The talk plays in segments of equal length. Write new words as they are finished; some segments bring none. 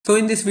So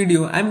in this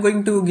video, I'm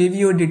going to give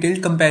you a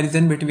detailed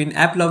comparison between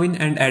Applovin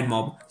and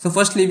Admob. So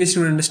firstly, we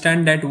should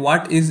understand that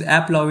what is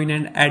Applovin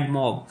and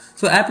Admob.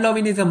 So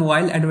Applovin is a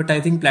mobile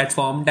advertising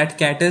platform that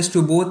caters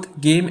to both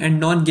game and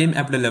non-game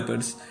app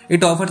developers.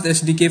 It offers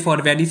SDK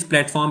for various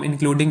platforms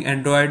including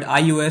Android,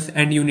 iOS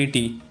and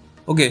Unity.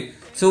 Okay.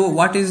 So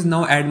what is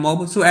now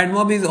Admob? So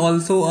Admob is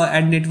also an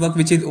ad network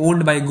which is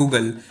owned by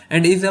Google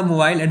and is a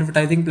mobile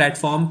advertising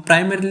platform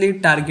primarily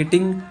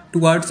targeting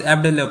towards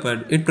app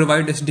developer. It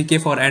provides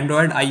SDK for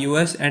Android,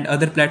 iOS and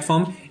other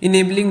platforms,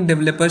 enabling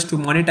developers to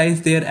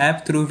monetize their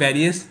app through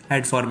various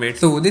ad formats.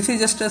 So this is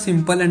just a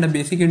simple and a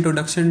basic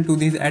introduction to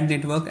this ad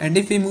network, and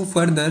if we move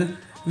further,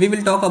 we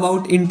will talk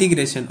about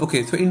integration.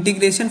 Okay, so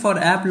integration for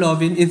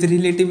Applovin is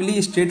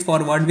relatively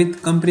straightforward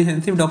with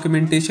comprehensive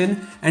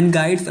documentation and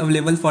guides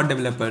available for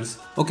developers.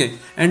 Okay,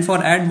 and for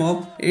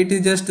Admob, it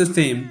is just the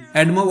same.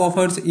 Admob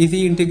offers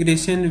easy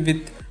integration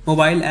with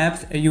mobile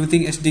apps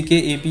using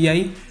SDK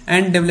API,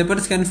 and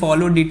developers can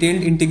follow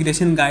detailed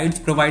integration guides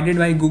provided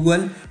by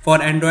Google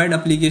for Android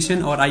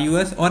application or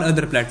iOS or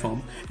other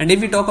platform. And if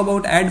we talk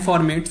about ad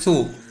format,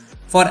 so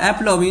for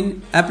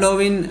Applovin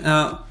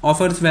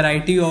offers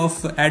variety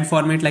of ad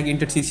format like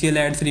interstitial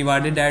ads,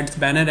 rewarded ads,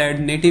 banner ads,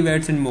 native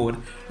ads and more.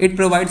 It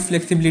provides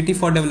flexibility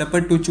for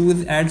developer to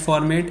choose ad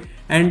format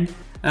and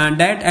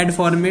that ad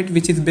format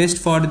which is best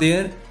for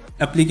their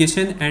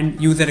application and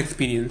user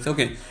experience.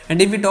 Okay,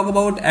 and if we talk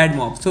about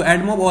Admob, so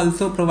Admob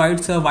also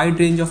provides a wide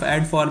range of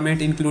ad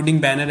format including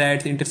banner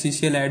ads,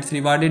 interstitial ads,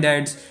 rewarded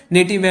ads,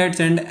 native ads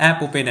and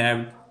app open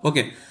ad.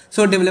 Okay,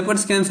 so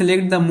developers can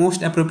select the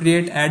most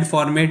appropriate ad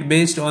format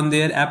based on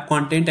their app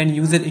content and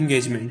user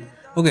engagement.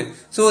 Okay,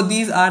 so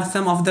these are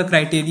some of the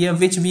criteria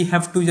which we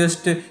have to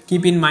just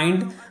keep in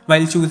mind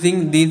while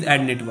choosing these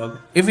ad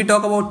network. If we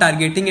talk about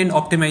targeting and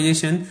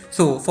optimization,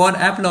 so for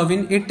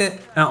Applovin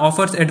it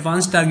offers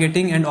advanced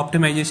targeting and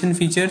optimization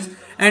features,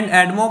 and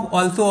Admob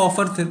also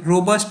offers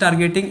robust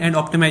targeting and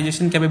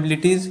optimization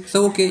capabilities.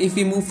 So okay, if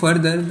we move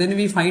further, then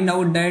we find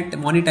out that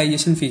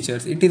monetization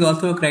features, it is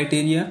also a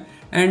criteria,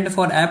 and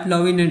for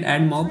Applovin and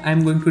Admob I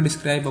am going to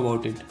describe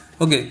about it.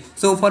 Okay,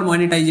 so for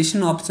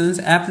monetization options,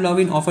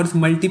 Applovin offers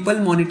multiple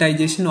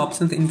monetization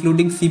options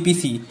including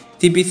CPC.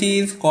 CPC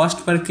is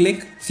cost per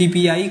click,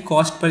 CPI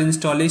cost per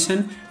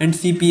installation and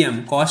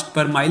CPM cost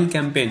per mile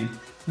campaign.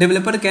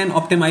 Developer can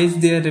optimize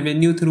their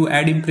revenue through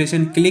ad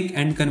impression, click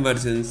and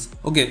conversions.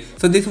 Okay,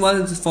 so this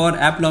was for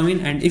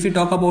Applovin, and if we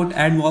talk about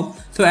Admob,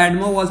 so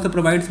Admob also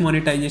provides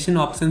monetization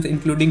options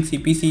including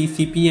CPC,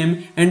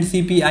 CPM and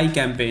CPI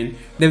campaign.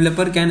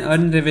 Developer can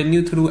earn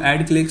revenue through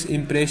ad clicks,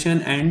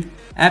 impression and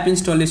app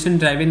installation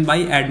driven by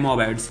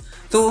Admob ads.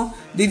 So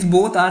these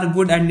both are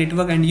good ad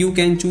network and you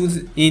can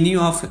choose any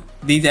of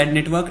these ad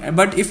network,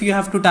 but if you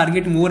have to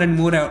target more and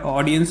more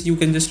audience, you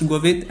can just go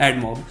with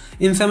Admob.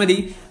 In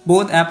summary,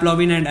 both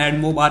Applovin and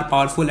Admob are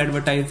powerful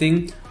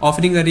advertising,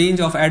 offering a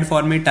range of ad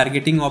format,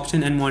 targeting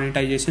option and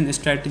monetization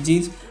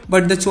strategies,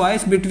 but the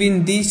choice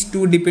between these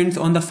two depends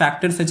on the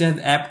factors such as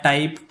app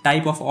type,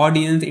 type of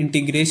audience,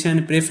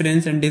 integration,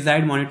 preference and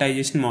desired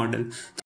monetization model.